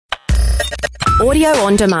Audio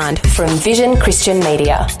on demand from Vision Christian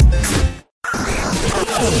Media.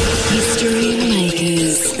 History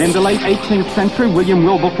Makers. In the late 18th century, William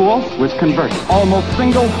Wilberforce was converted. Almost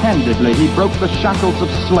single-handedly, he broke the shackles of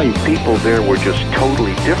slavery. People there were just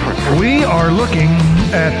totally different. We are looking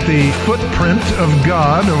at the footprint of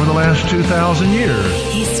God over the last 2,000 years.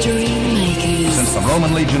 History Makers. Since the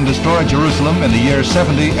Roman legion destroyed Jerusalem in the year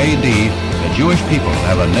 70 A.D., the Jewish people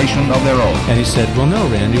have a nation of their own. And he said, well, no,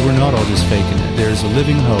 Randy, we're not all just faking it. There's a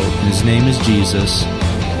living hope, and his name is Jesus.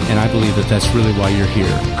 And I believe that that's really why you're here.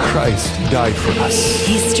 Christ died for us.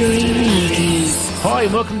 History Makers. Hi,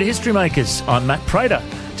 and welcome to History Makers. I'm Matt Prater.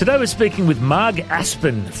 Today we're speaking with Marg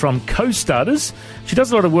Aspen from Co-Starters. She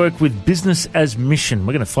does a lot of work with Business as Mission.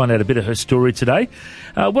 We're going to find out a bit of her story today.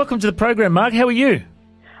 Welcome to the program, Marg. How are you?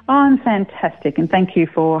 I'm fantastic, and thank you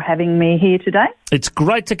for having me here today. It's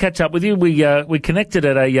great to catch up with you. We connected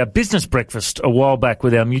at a business breakfast a while back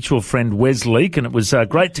with our mutual friend Wes Leake, and it was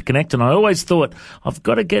great to connect. And I always thought, I've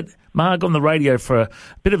got to get Marg on the radio for a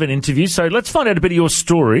bit of an interview. So let's find out a bit of your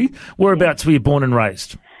story. Whereabouts were you born and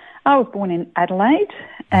raised? I was born in Adelaide,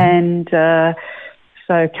 and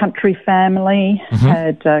so country family,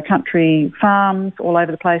 had country farms all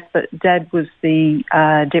over the place, but Dad was the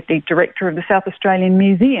Deputy Director of the South Australian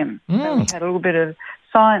Museum. So we had a little bit of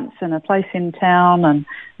science and a place in town and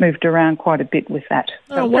moved around quite a bit with that.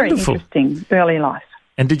 So wonderful. Very interesting early life.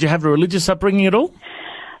 And did you have a religious upbringing at all?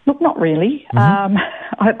 Look, not really.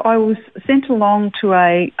 I was sent along to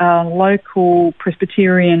a local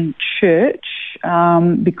Presbyterian church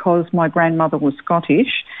because my grandmother was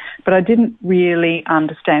Scottish, but I didn't really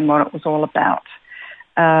understand what it was all about.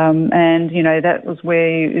 And, you know, that was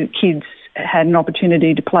where kids had an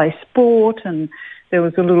opportunity to play sport, and there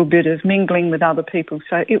was a little bit of mingling with other people.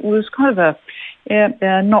 So it was kind of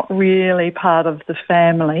not really part of the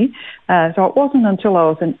family. So it wasn't until I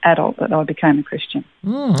was an adult that I became a Christian.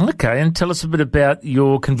 Okay, and tell us a bit about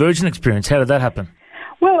your conversion experience. How did that happen?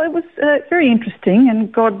 Well, it was very interesting,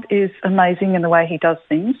 and God is amazing in the way he does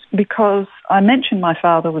things, because I mentioned my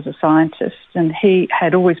father was a scientist, and he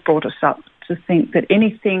had always brought us up to think that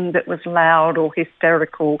anything that was loud or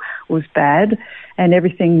hysterical was bad, and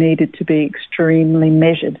everything needed to be extremely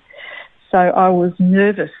measured. So I was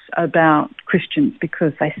nervous about Christians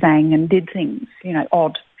because they sang and did things, you know,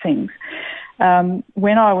 odd things.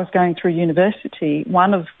 When I was going through university,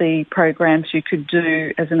 one of the programs you could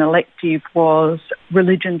do as an elective was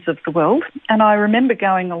Religions of the World. And I remember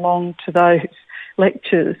going along to those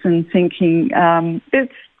lectures and thinking,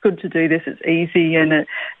 it's good to do this, it's easy, and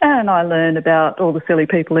I learn about all the silly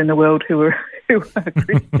people in the world who are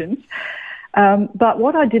Christians. But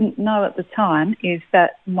what I didn't know at the time is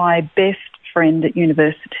that my best friend at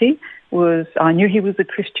university I knew he was a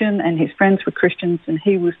Christian and his friends were Christians, and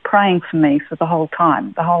he was praying for me for the whole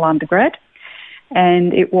time, the whole undergrad.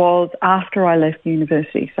 And it was after I left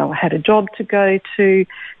university. So I had a job to go to,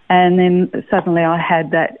 and then suddenly I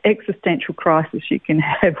had that existential crisis you can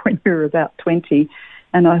have when you're about 20.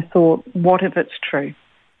 And I thought, what if it's true?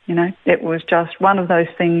 You know, it was just one of those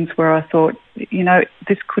things where I thought, you know,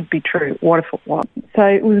 this could be true. What if it was? So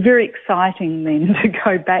it was very exciting then to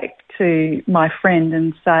go back to my friend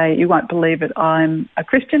and say, you won't believe it, I'm a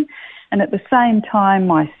Christian. And at the same time,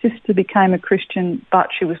 my sister became a Christian, but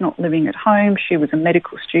she was not living at home. She was a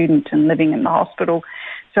medical student and living in the hospital.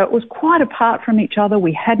 So it was quite apart from each other.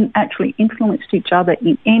 We hadn't actually influenced each other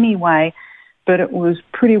in any way, but it was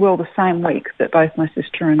pretty well the same week that both my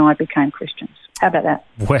sister and I became Christians. How about that?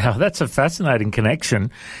 Wow, that's a fascinating connection.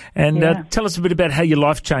 And tell us a bit about how your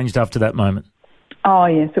life changed after that moment. Oh,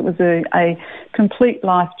 yes, it was a complete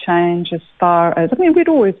life change as far as, we'd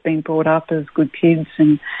always been brought up as good kids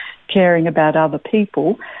and caring about other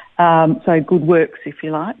people, so good works, if you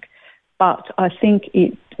like. But I think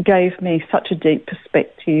it gave me such a deep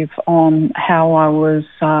perspective on how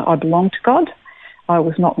I belonged to God. I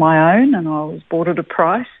was not my own, and I was bought at a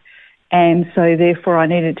price. And so therefore I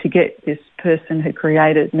needed to get this person who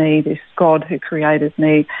created me, this God who created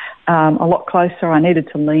me, a lot closer. I needed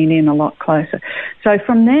to lean in a lot closer. So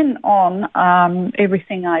from then on,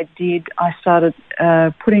 everything I did, I started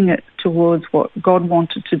putting it towards what God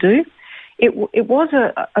wanted to do. It was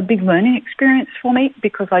a big learning experience for me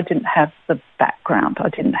because I didn't have the background. I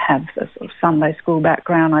didn't have the sort of Sunday school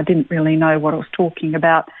background. I didn't really know what I was talking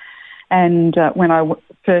about. And when I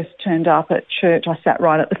first turned up at church, I sat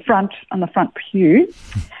right at the front, on the front pew,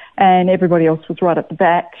 and everybody else was right at the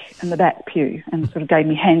back in the back pew, and sort of gave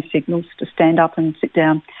me hand signals to stand up and sit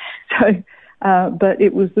down. So, but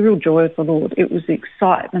it was the real joy of the Lord. It was the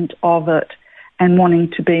excitement of it, and wanting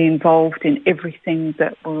to be involved in everything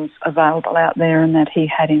that was available out there and that he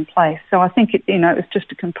had in place. So I think it was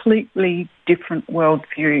just a completely different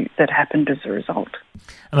worldview that happened as a result.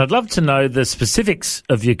 And I'd love to know the specifics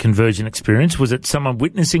of your conversion experience. Was it someone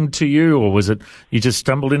witnessing to you, or was it you just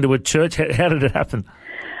stumbled into a church? How did it happen?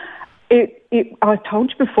 I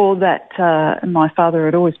told you before that my father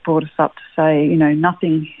had always brought us up to say,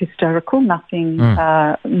 nothing hysterical, nothing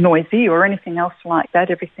noisy or anything else like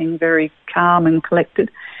that, everything very calm and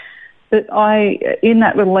collected. But in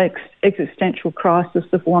that little existential crisis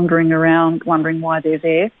of wandering around, wondering why they're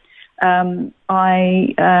there,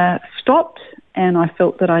 I stopped and I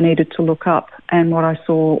felt that I needed to look up, and what I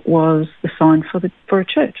saw was the sign for a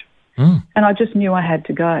church. And I just knew I had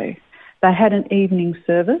to go. They had an evening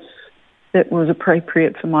service that was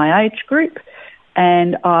appropriate for my age group,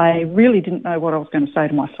 and I really didn't know what I was going to say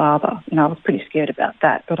to my father. I was pretty scared about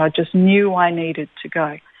that, but I just knew I needed to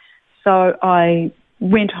go. So I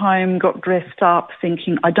went home, got dressed up,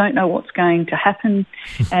 thinking, I don't know what's going to happen.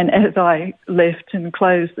 And as I left and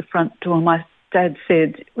closed the front door, my dad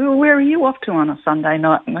said, well, where are you off to on a Sunday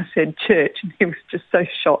night? And I said, church. And he was just so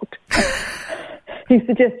shocked. He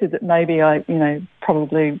suggested that maybe I,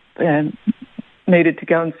 probably needed to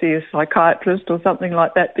go and see a psychiatrist or something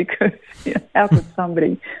like that, because how could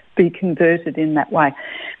somebody be converted in that way?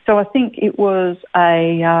 So I think it was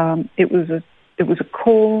a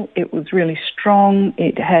call. It was really strong.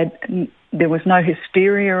 There was no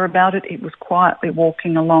hysteria about it. It was quietly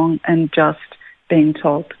walking along and just being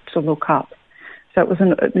told to look up. So it was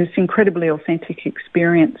this incredibly authentic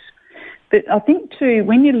experience. But I think too,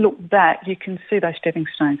 when you look back, you can see those stepping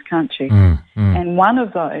stones, can't you? And one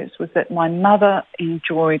of those was that my mother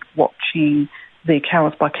enjoyed watching the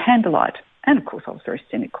carols by candlelight. And of course I was very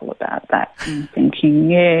cynical about that and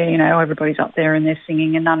thinking, everybody's up there and they're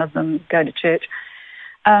singing and none of them go to church.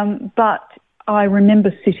 But I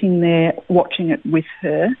remember sitting there watching it with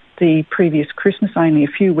her the previous Christmas, only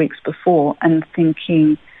a few weeks before, and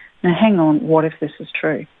thinking, now hang on, what if this is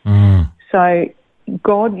true? So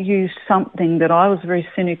God used something that I was very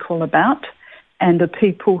cynical about, and the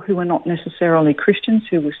people who were not necessarily Christians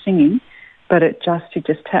who were singing, but he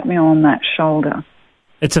just tapped me on that shoulder.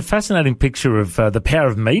 It's a fascinating picture of the power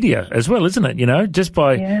of media as well, isn't it? Just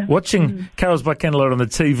by watching Carols by Candlelight on the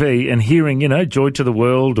TV and hearing, Joy to the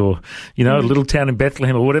World or, A Little Town in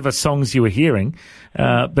Bethlehem or whatever songs you were hearing,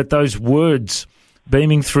 but those words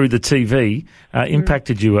beaming through the TV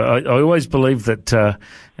impacted you. I always believe that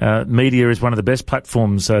media is one of the best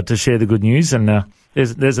platforms to share the good news, and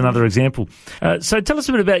there's another example. So tell us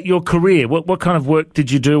a bit about your career. What kind of work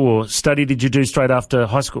did you do or study did you do straight after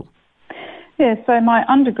high school? Yeah, so my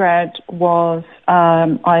undergrad was,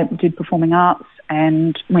 I did performing arts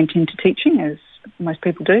and went into teaching, as most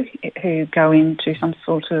people do, who go into some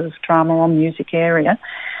sort of drama or music area.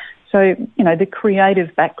 So, the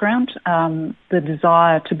creative background, the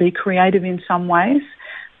desire to be creative in some ways,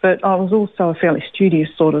 but I was also a fairly studious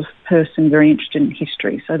sort of person, very interested in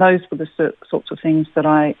history. So those were the sorts of things that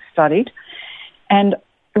I studied. And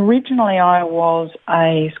originally I was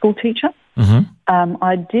a school teacher.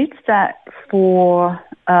 I did that for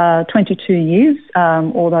 22 years,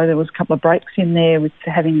 although there was a couple of breaks in there with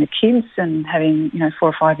having the kids and having, 4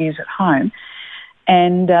 or 5 years at home.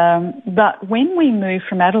 And but when we moved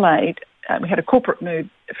from Adelaide, we had a corporate move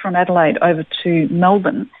from Adelaide over to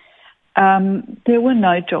Melbourne, there were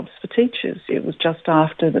no jobs for teachers. It was just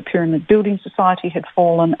after the Pyramid Building Society had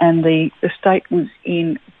fallen and the state was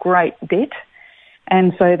in great debt.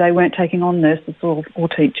 And so they weren't taking on nurses or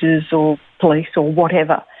teachers or police or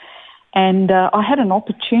whatever. And I had an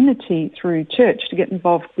opportunity through church to get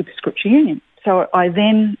involved with the Scripture Union. So I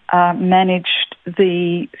then managed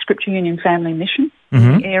the Scripture Union Family Mission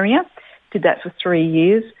in the area, did that for 3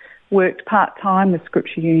 years, worked part-time with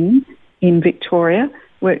Scripture Union in Victoria,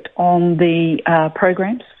 worked on the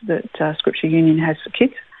programs that Scripture Union has for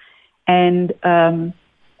kids, and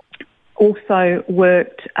also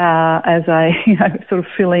worked as a sort of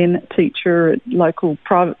fill-in teacher at local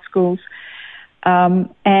private schools.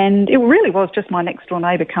 And it really was just my next door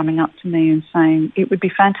neighbour coming up to me and saying, it would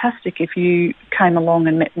be fantastic if you came along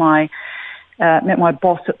and met my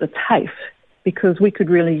boss at the TAFE, because we could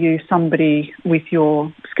really use somebody with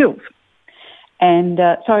your skills. And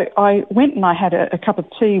so I went and I had a cup of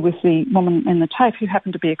tea with the woman in the TAFE who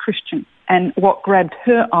happened to be a Christian. And what grabbed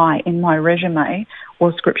her eye in my resume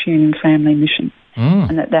was Scripture Union Family Mission.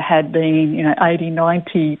 And that there had been, 80,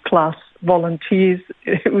 90 plus volunteers,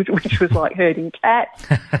 which was like herding cats,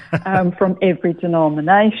 from every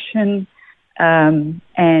denomination.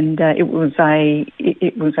 it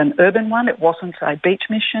was an urban one. It wasn't a beach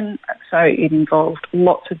mission, so it involved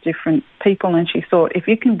lots of different people. And she thought, if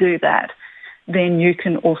you can do that, then you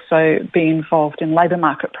can also be involved in labour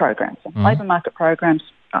market programs. And labour market programs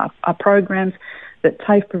are programs that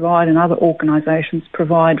TAFE provide and other organisations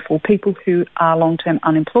provide for people who are long-term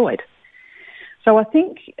unemployed. So I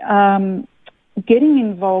think getting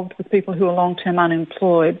involved with people who are long-term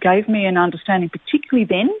unemployed gave me an understanding, particularly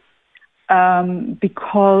then,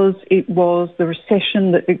 because it was the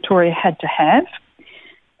recession that Victoria had to have,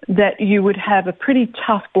 that you would have a pretty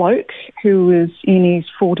tough bloke who was in his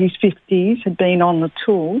 40s, 50s, had been on the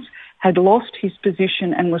tools, had lost his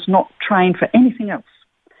position and was not trained for anything else.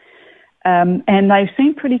 And they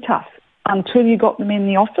seemed pretty tough until you got them in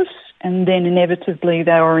the office, and then inevitably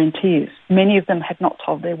they were in tears. Many of them had not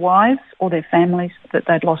told their wives or their families that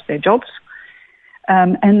they'd lost their jobs.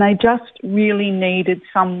 And they just really needed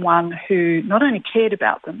someone who not only cared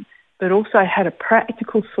about them, but also had a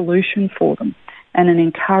practical solution for them and an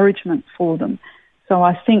encouragement for them. So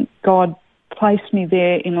I think God placed me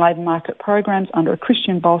there in labour market programs under a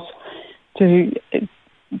Christian boss to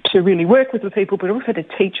really work with the people, but also to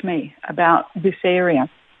teach me about this area.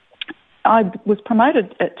 I was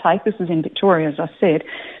promoted at TAFE, this was in Victoria, as I said,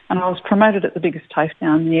 and I was promoted at the biggest TAFE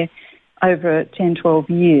down there over 10, 12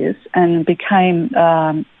 years and became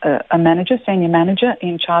a manager, senior manager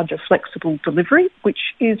in charge of flexible delivery,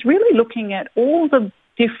 which is really looking at all the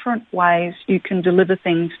different ways you can deliver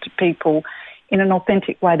things to people in an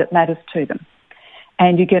authentic way that matters to them,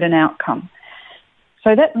 and you get an outcome.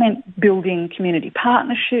 So that meant building community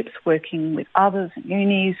partnerships, working with others and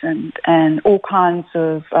unis and all kinds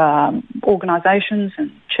of organisations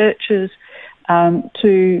and churches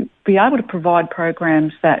to be able to provide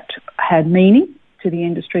programs that had meaning to the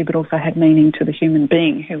industry but also had meaning to the human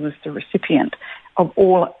being who was the recipient of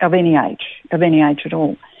any age at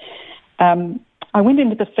all. I went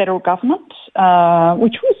into the federal government,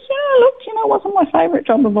 which was, wasn't my favourite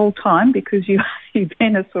job of all time because you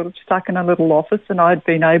then are sort of stuck in a little office, and I'd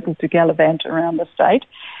been able to gallivant around the state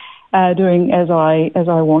doing as I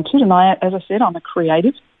wanted. And as I said, I'm a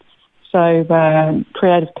creative. So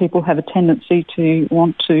creative people have a tendency to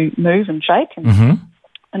want to move and shake and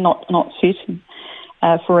not sit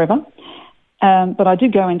forever. But I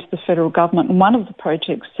did go into the federal government, and one of the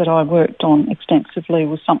projects that I worked on extensively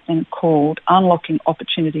was something called Unlocking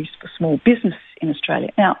Opportunities for Small Business in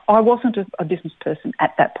Australia. Now, I wasn't a business person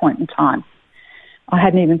at that point in time. I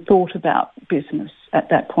hadn't even thought about business at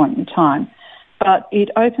that point in time. But it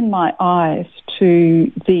opened my eyes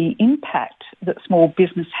to the impact that small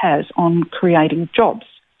business has on creating jobs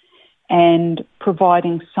and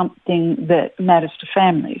providing something that matters to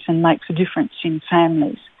families and makes a difference in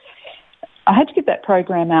families. I had to get that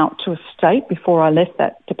program out to a state before I left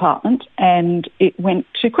that department, and it went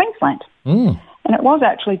to Queensland. And it was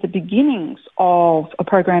actually the beginnings of a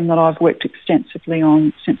program that I've worked extensively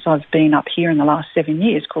on since I've been up here in the last 7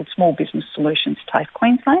 years, called Small Business Solutions TAFE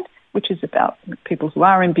Queensland, which is about people who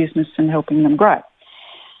are in business and helping them grow.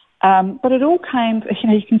 But it all came,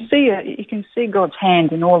 you can see God's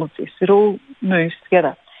hand in all of this. It all moves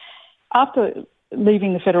together. After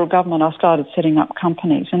leaving the federal government, I started setting up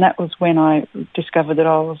companies, and that was when I discovered that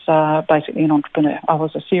I was basically an entrepreneur. I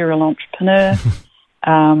was a serial entrepreneur.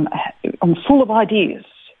 I'm full of ideas.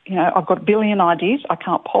 I've got a billion ideas. I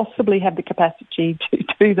can't possibly have the capacity to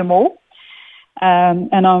do them all.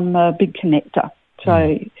 And I'm a big connector.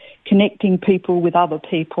 So connecting people with other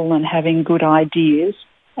people and having good ideas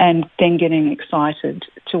and then getting excited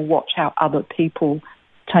to watch how other people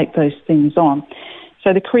take those things on.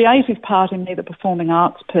 So the creative part in me, the performing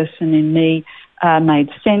arts person in me, made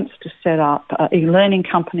sense to set up e-learning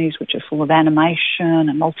companies which are full of animation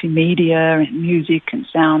and multimedia and music and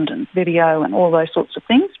sound and video and all those sorts of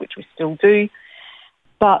things, which we still do.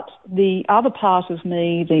 But the other part of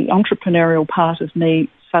me, the entrepreneurial part of me,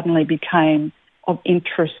 suddenly became of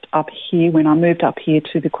interest up here when I moved up here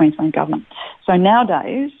to the Queensland government. So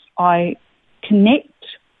nowadays I connect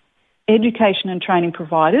education and training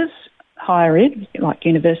providers, higher ed, like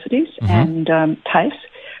universities and TAFE,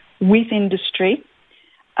 with industry.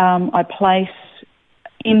 I place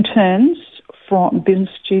interns from business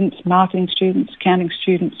students, marketing students, accounting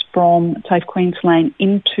students from TAFE Queensland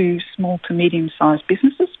into small to medium-sized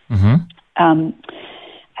businesses.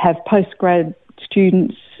 Have postgrad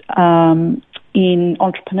students in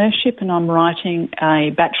entrepreneurship, and I'm writing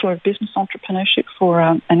a Bachelor of Business Entrepreneurship for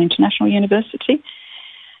an international university.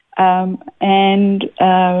 And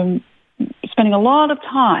spending a lot of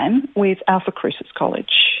time with Alpha Crucis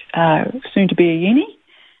College, soon to be a uni,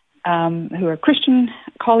 who are a Christian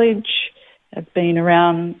college, have been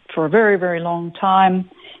around for a very, very long time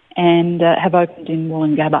and have opened in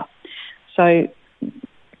Wollongabba. So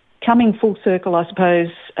coming full circle, I suppose,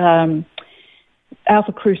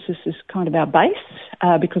 Alpha Crucis is kind of our base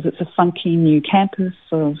because it's a funky new campus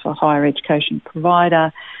of a higher education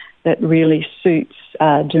provider that really suits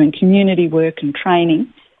doing community work and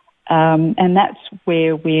training. And that's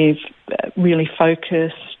where we've really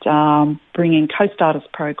focused bringing co-starters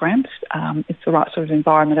programs. It's the right sort of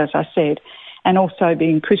environment, as I said, and also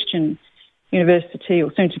being Christian university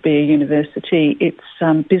or soon to be a university, its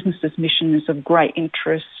business's mission is of great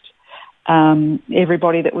interest.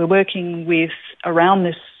 Everybody that we're working with around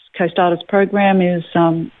this co-starters program is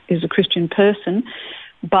a Christian person,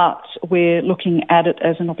 but we're looking at it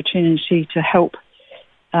as an opportunity to help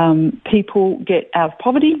people get out of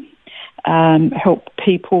poverty, help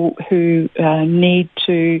people who need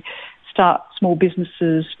to start small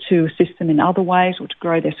businesses to assist them in other ways or to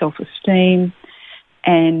grow their self-esteem,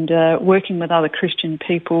 and working with other Christian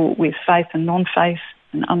people with faith and non-faith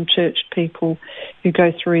and unchurched people who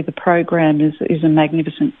go through the program is a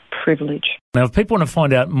magnificent privilege. Now, if people want to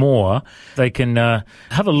find out more, they can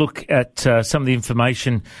have a look at some of the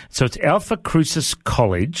information. So it's Alpha Crucis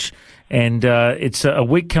College, and it's a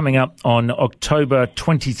week coming up on October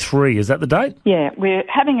 23. Is that the date? Yeah, we're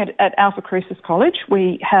having it at Alpha Crucis College.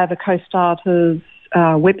 We have a co-starters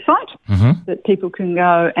website that people can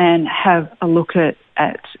go and have a look at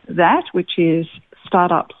that, which is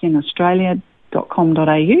startupsinaustralia.com.au.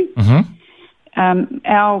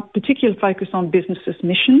 Our particular focus on business's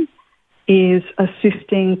mission is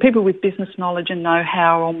assisting people with business knowledge and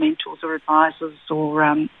know-how, or mentors or advisors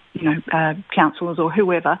or counsellors or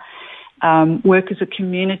whoever, work as a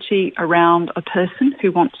community around a person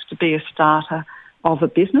who wants to be a starter of a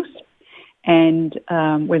business, and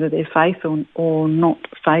whether they're faith or not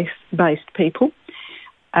faith-based people.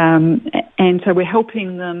 And so we're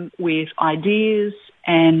helping them with ideas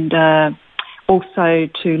and also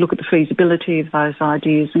to look at the feasibility of those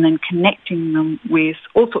ideas, and then connecting them with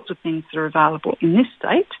all sorts of things that are available in this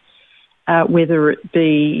state, whether it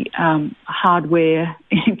be hardware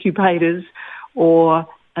incubators or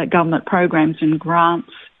government programs and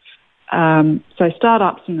grants. So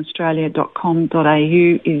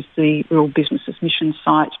startupsinaustralia.com.au is the real business's mission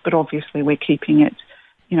site, but obviously we're keeping it,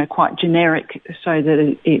 quite generic so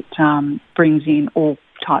that it brings in all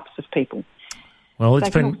types of people. Well, they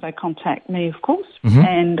can also contact me, of course,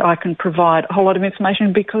 and I can provide a whole lot of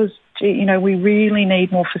information because, we really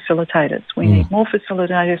need more facilitators. We need more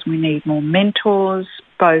facilitators. We need more mentors,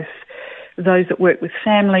 both those that work with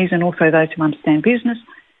families and also those who understand business,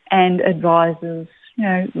 and advisors,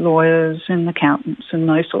 lawyers and accountants and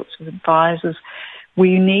those sorts of advisors.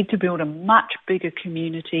 We need to build a much bigger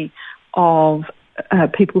community of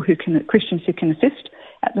Christians who can assist.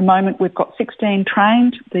 At the moment, we've got 16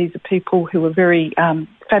 trained. These are people who are very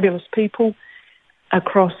fabulous people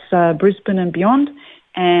across Brisbane and beyond.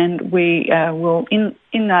 And we will, in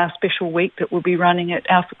our special week that we'll be running at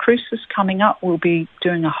Alpha Crucis coming up, we'll be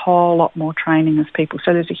doing a whole lot more training of people.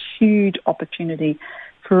 So there's a huge opportunity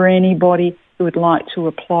for anybody who would like to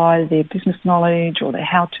apply their business knowledge or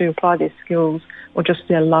how to apply their skills or just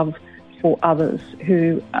their love for others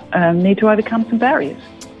who need to overcome some barriers.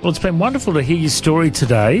 Well, it's been wonderful to hear your story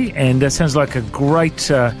today, and it sounds like a great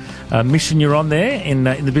mission you're on there in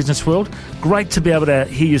the business world. Great to be able to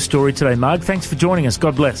hear your story today, Marg. Thanks for joining us.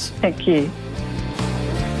 God bless. Thank you.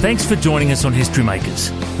 Thanks for joining us on History Makers.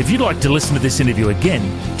 If you'd like to listen to this interview again,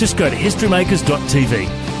 just go to historymakers.tv.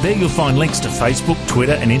 There you'll find links to Facebook,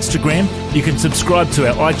 Twitter and Instagram. You can subscribe to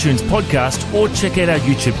our iTunes podcast or check out our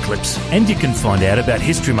YouTube clips. And you can find out about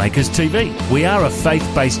History Makers TV. We are a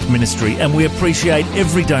faith-based ministry and we appreciate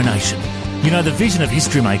every donation. The vision of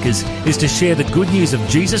History Makers is to share the good news of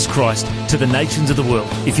Jesus Christ to the nations of the world.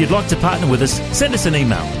 If you'd like to partner with us, send us an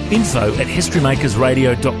email,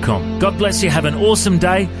 info@historymakersradio.com. God bless you. Have an awesome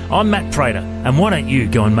day. I'm Matt Prater, and why don't you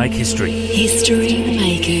go and make history? History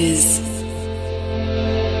Makers.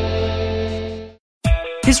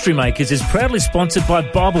 History Makers is proudly sponsored by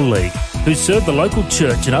Bible League, who serve the local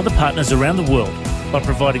church and other partners around the world by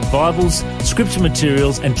providing Bibles, scripture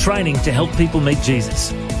materials and training to help people meet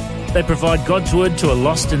Jesus. They provide God's Word to a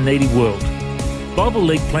lost and needy world. Bible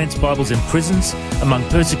League plants Bibles in prisons, among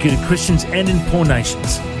persecuted Christians and in poor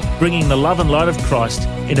nations, bringing the love and light of Christ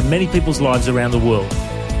into many people's lives around the world.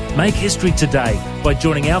 Make history today by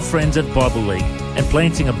joining our friends at Bible League and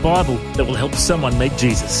planting a Bible that will help someone meet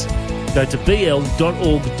Jesus. Go to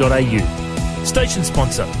bl.org.au. Station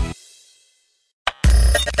sponsor.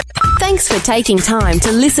 Thanks for taking time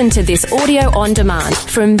to listen to this audio on demand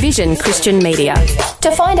from Vision Christian Media. To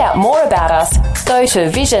find out more about us, go to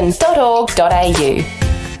vision.org.au.